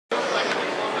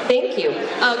Thank you.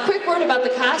 A quick word about the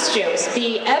costumes.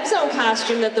 The Ebb-Zone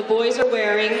costume that the boys are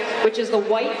wearing, which is the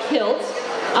white kilt,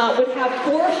 would have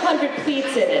 400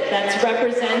 pleats in it. That's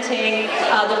representing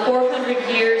the 400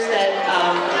 years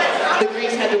that the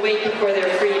Greeks had to wait before their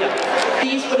freedom.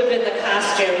 These would have been the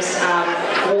costumes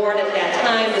worn at that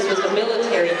time. This was the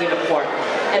military uniform.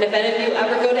 And if any of you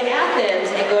ever go to Athens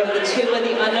and go to the Tomb of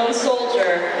the Unknown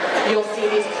Soldier, you'll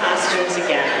see these costumes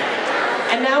again.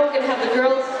 And now we're going to have the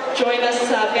girls join us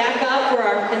back up for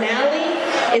our finale.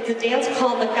 It's a dance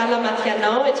called the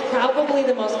Kalamatiano. It's probably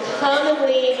the most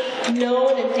commonly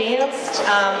known and danced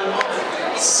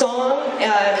song.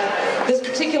 This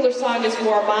particular song is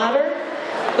more modern,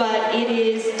 but it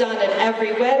is done at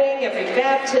every wedding, every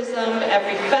baptism,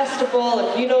 every festival.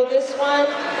 If you know this one,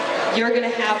 you're going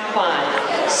to have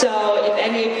fun. So if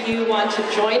any of you want to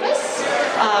join us,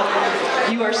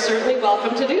 you are certainly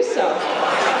welcome to do so.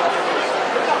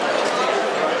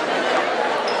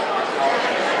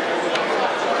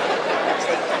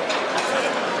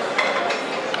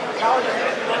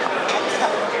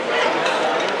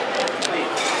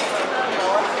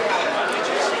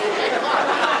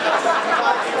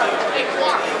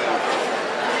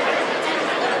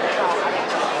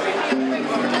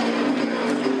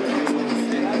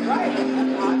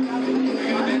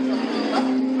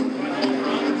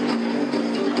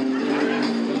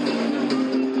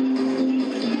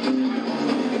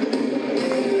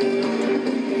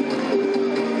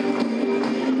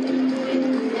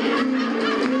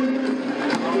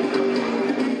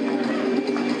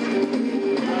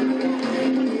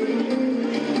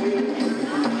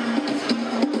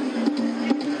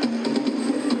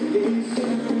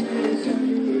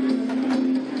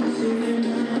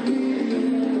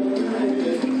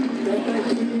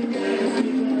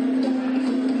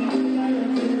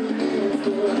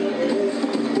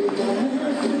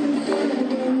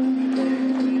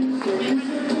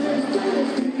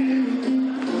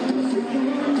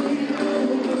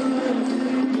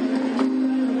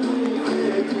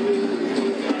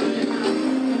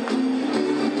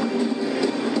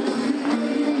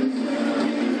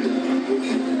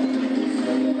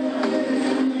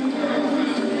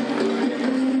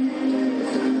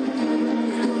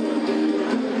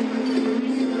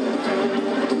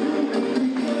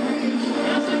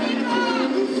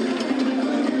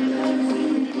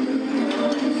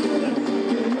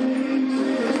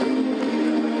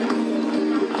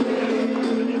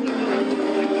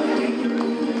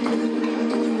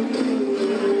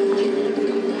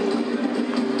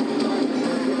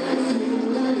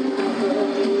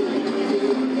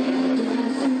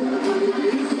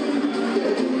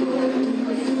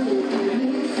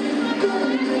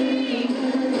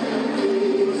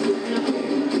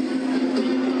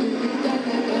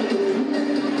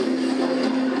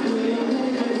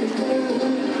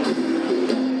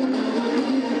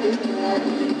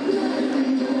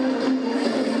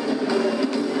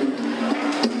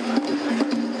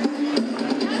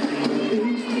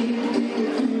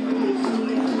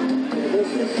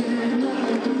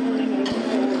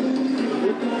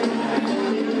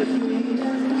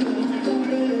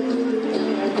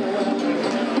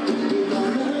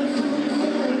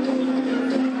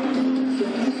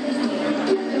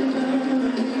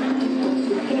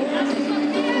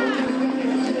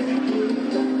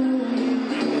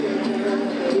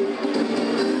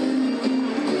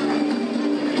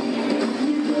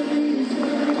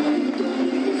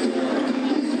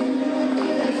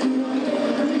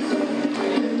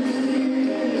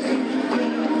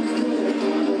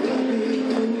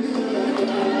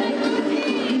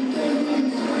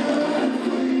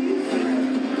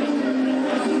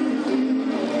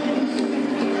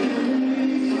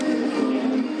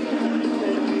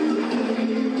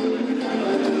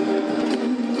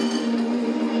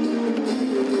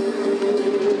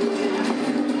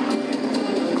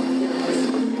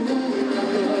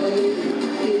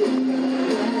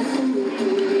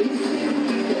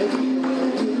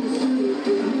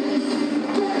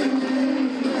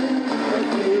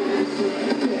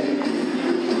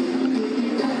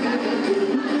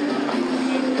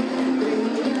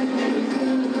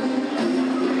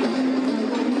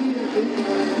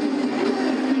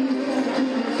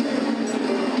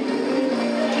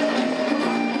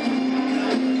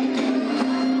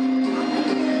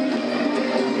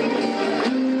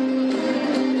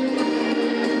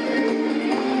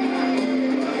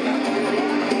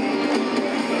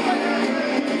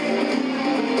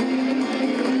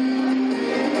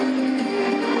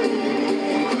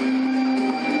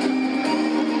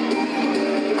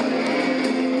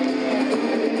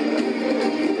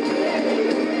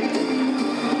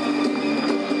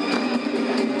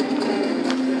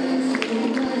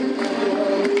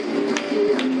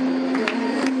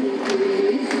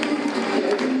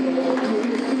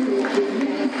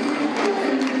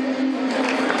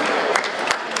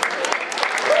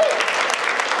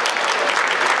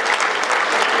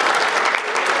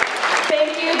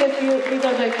 these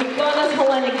are the Kiklonas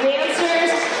Hellenic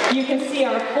dancers. You can see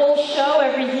our full show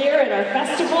every year at our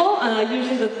festival,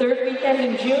 usually the third weekend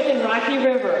in June in Rocky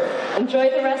River. Enjoy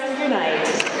the rest of your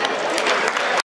night.